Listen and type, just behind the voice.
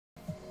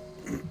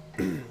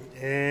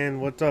And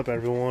what's up,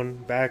 everyone?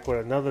 Back with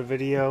another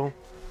video.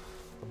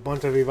 A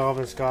bunch of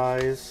Evolving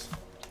Skies.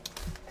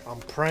 I'm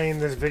praying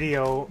this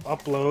video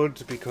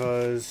uploads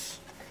because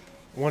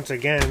once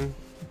again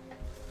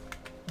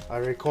I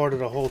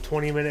recorded a whole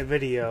 20-minute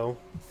video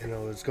and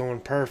it was going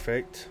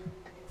perfect,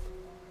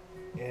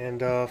 and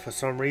for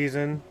some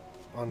reason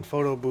on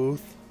photo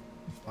booth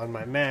on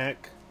my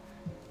Mac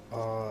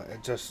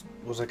it just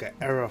was like an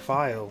error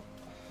file.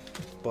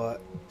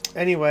 But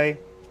anyway,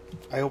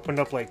 I opened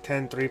up like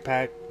 10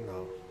 3-pack,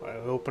 no, I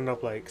opened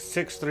up like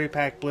 6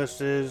 3-pack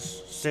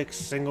blisters, 6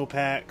 single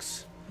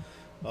packs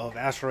of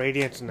Astral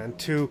Radiance, and then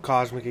 2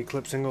 Cosmic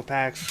Eclipse single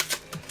packs.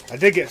 I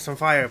did get some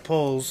fire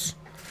pulls.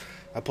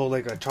 I pulled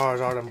like a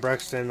Charizard and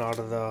Brexton out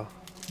of the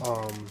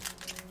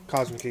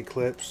Cosmic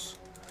Eclipse,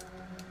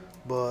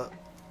 but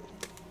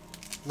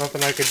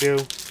nothing I could do.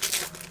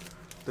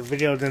 The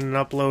video didn't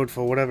upload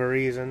for whatever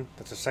reason.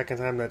 That's the second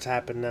time that's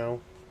happened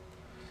now.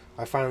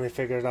 I finally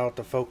figured out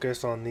to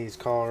focus on these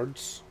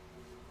cards.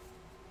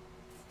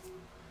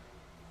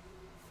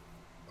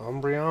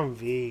 Umbreon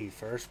V,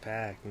 first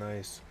pack,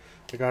 nice.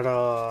 I got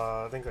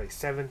I think like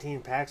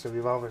 17 packs of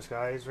Evolving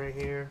Skies right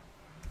here.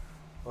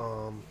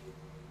 And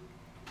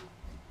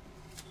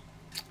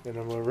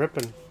then we're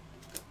ripping.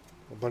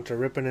 A bunch of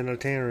ripping and a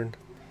tearing.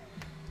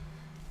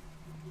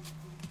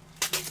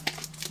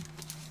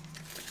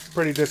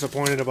 Pretty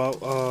disappointed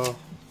about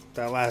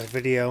that last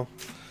video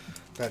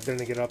that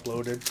didn't get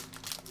uploaded.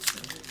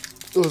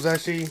 It was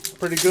actually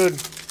pretty good.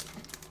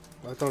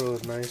 I thought it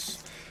was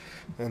nice.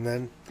 And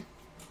then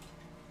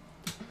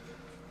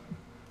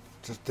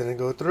just didn't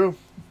go through.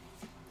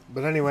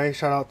 But anyway,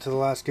 shout out to the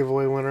last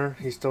giveaway winner.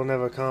 He still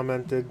never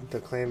commented to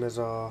claim his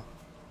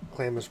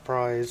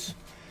prize.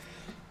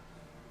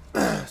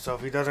 So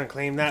if he doesn't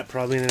claim that,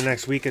 probably in the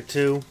next week or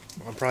two,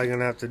 I'm probably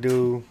gonna have to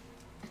do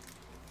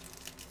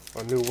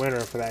a new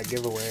winner for that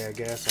giveaway, I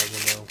guess. I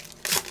don't know.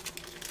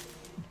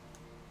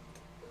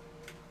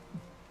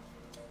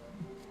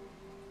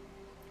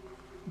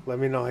 Let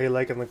me know how you're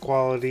liking the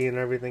quality and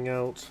everything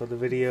else for the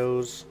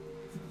videos.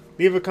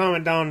 Leave a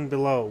comment down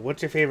below.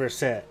 What's your favorite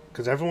set?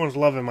 Because everyone's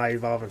loving my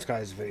Evolving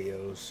Skies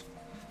videos.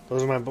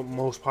 Those are my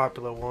most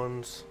popular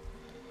ones.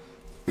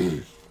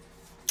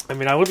 I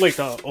mean, I would like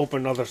to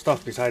open other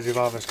stuff besides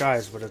Evolving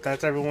Skies, but if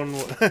that's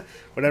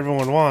what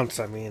everyone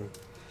wants, I mean,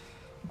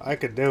 I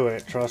could do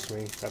it, trust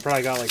me. I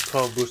probably got like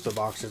 12 booster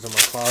boxes in my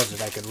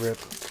closet I could rip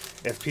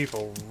if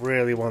people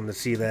really wanted to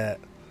see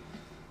that.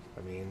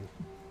 I mean,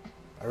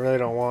 I really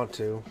don't want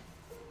to.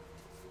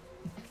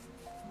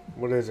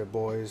 What is it,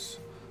 boys?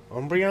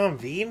 Umbreon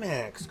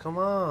VMAX, come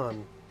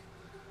on.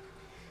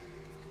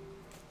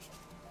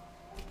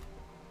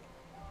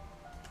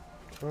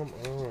 Come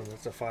on,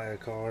 that's a fire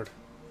card.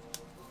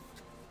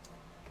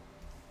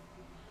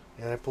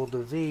 And I pulled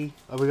the V.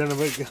 Are we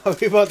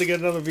about to get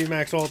another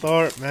VMAX alt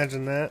art?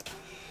 Imagine that.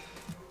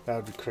 That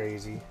would be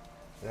crazy.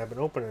 And I've been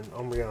opening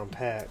Umbreon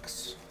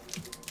packs.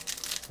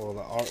 Well,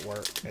 the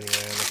artwork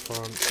anyway on the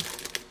front.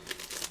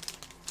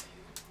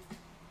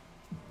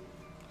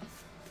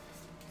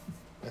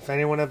 If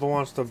anyone ever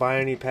wants to buy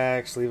any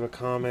packs, leave a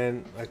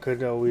comment. I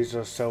could always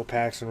just sell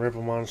packs and rip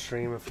them on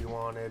stream if you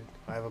wanted.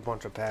 I have a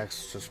bunch of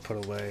packs just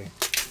put away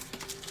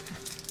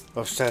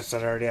of sets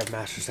that I already have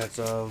master sets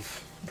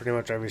of. Pretty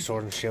much every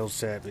Sword and Shield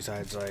set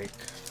besides like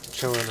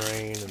Chilling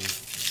Reign, and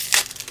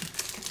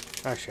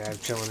actually I have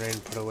Chilling Reign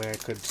put away I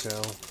could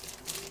sell.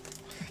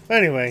 But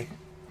anyway,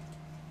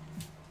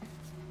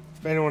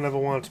 if anyone ever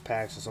wants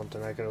packs or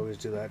something, I could always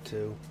do that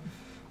too.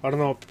 I don't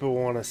know what people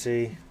want to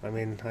see. I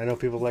mean, I know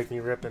people like me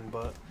ripping,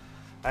 but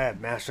I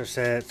have master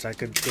sets. I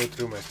could go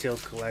through my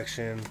sealed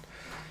collection.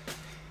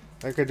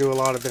 I could do a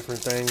lot of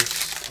different things.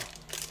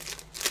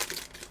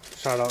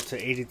 Shout out to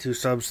 82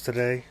 subs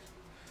today.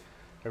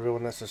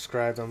 Everyone that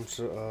subscribed,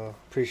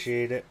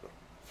 appreciate it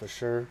for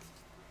sure.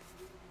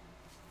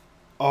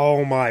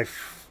 Oh my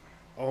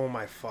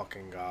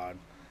fucking god!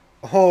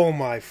 Oh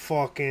my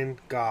fucking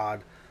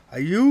god! Are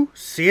you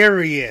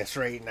serious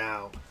right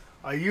now?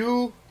 Are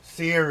you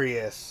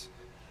serious?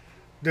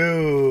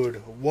 Dude,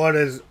 what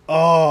is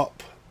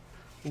up?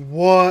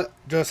 What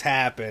just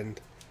happened?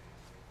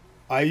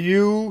 Are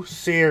you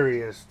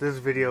serious? This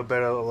video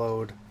better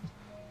load.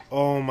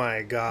 Oh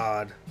my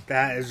god.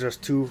 That is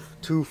just too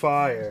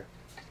fire.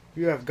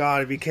 You have got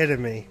to be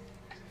kidding me.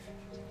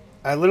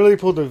 I literally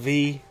pulled the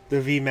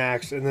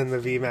VMAX, and then the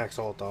VMAX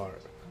alt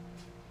art.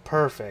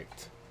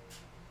 Perfect.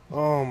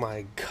 Oh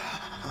my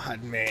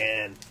god,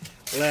 man.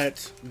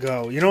 Let's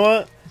go. You know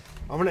what?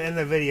 I'm going to end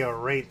the video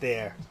right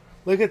there.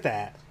 Look at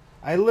that.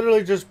 I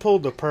literally just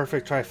pulled the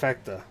perfect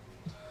trifecta.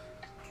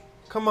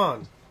 Come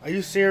on. Are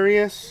you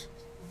serious?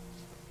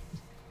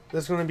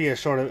 This is going to be a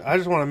short... I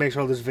just want to make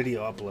sure this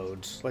video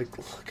uploads. Like,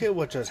 look at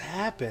what just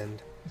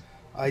happened.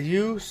 Are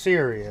you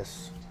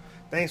serious?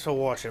 Thanks for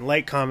watching.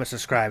 Like, comment,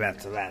 subscribe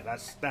after that.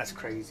 That's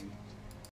crazy.